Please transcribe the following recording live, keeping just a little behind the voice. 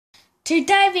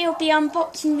Today we'll be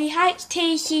unboxing the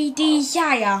HTC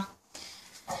Desire.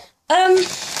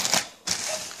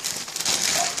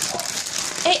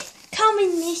 It comes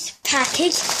in this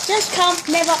package, just come,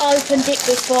 never opened it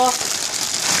before.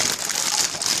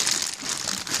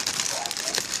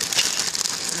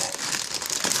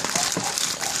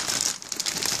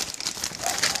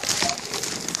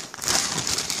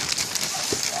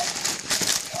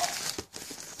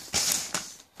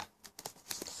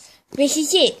 This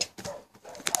is it.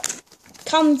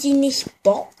 Comes in this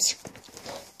box.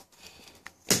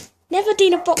 Never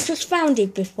seen a box was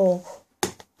founded before.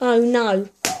 Oh no.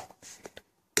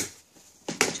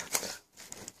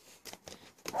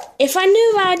 If I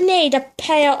knew I'd need a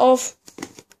pair of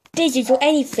scissors or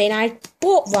anything, I'd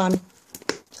bought one.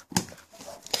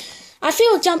 I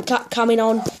feel a jump cut coming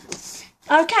on.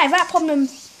 Okay, that problem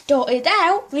sorted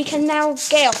out, we can now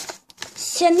get off.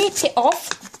 Snip it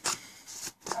off.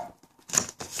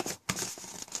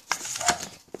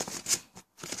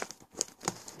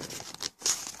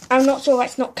 I'm not sure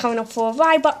that's not coming off for a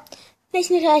while, but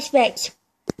listen to the specs.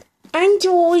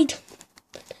 Android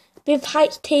with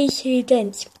HTC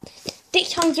Sense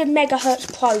 600 MHz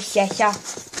processor.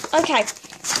 Okay.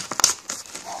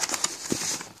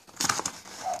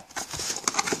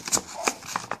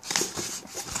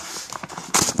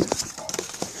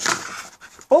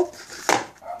 Oh,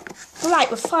 right,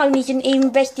 the phone isn't even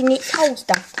best in its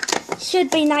holster.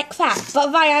 Should be like that,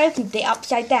 but I opened it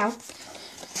upside down.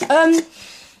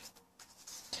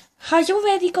 Has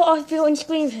already got a built-in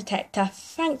screen protector,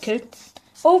 thank you.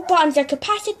 All buttons are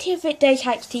capacitive, it does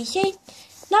HTC.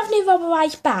 Lovely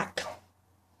rubberized back.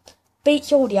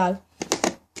 Beats audio.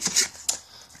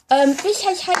 This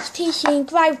has HTC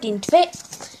engraved into it.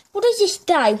 What does this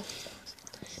do?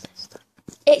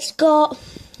 It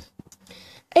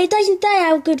doesn't say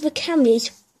how good the camera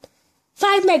is.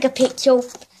 5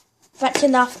 megapixel. That's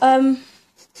enough. I'll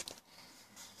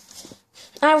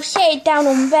set it down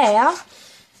on there.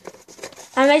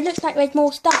 And it looks like there's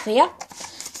more stuff here.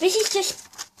 This is just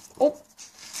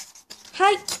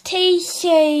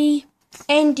HTC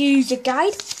end user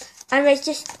guide. And there's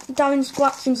just some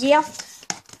instructions here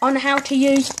on how to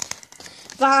use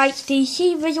the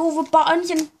HTC. There's all the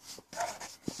buttons and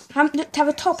I haven't looked at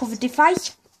the top of the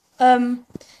device. Where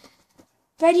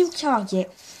do you charge it?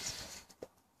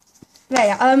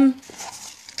 There,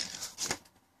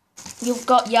 you've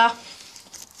got your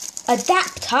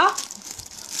adapter.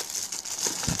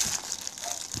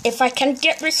 If I can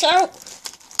get this out.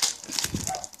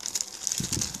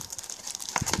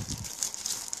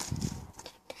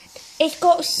 It's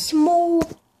got a small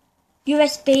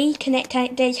USB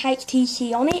connector. There's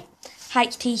HTC on it.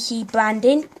 HTC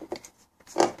branding.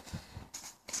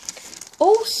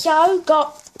 Also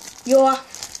got your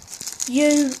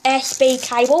USB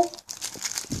cable.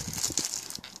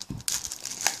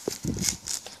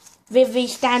 With the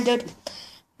standard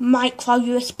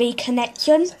microUSB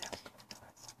connection.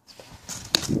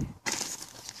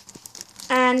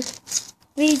 And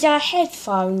these are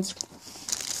headphones.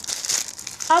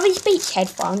 Are these Beats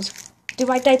headphones?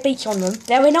 Do I do Beats on them?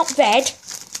 They're not red.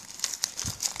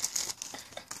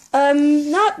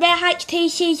 No, they're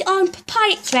HTC's own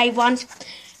proprietary ones.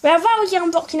 Well, that was the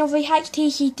unboxing of the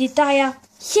HTC Desire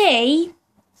C.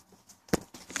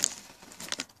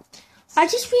 I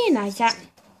just realised that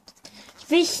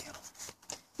this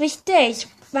does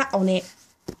that on it.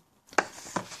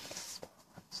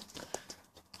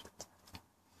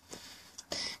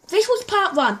 This was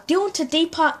part 1. Do you want to do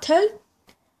part 2?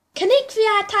 Connect the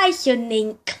annotation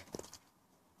link.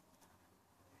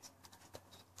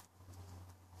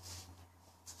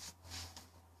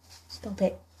 Stop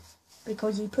it.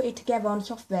 Because you put it together on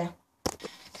software.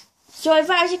 So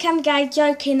that was a camera guy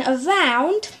joking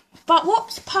around. But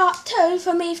what's part 2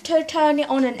 for me to turn it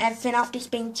on and everything after it's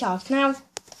been charged? Now,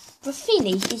 the thing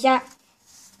is that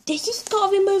this has got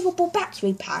a removable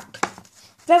battery pack.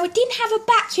 Though it didn't have a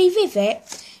battery with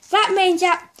it, that means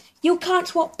that you can't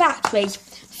swap batteries.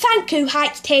 Thank you,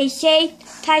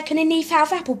 HTC. Taken a new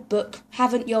South Apple book,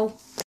 haven't you?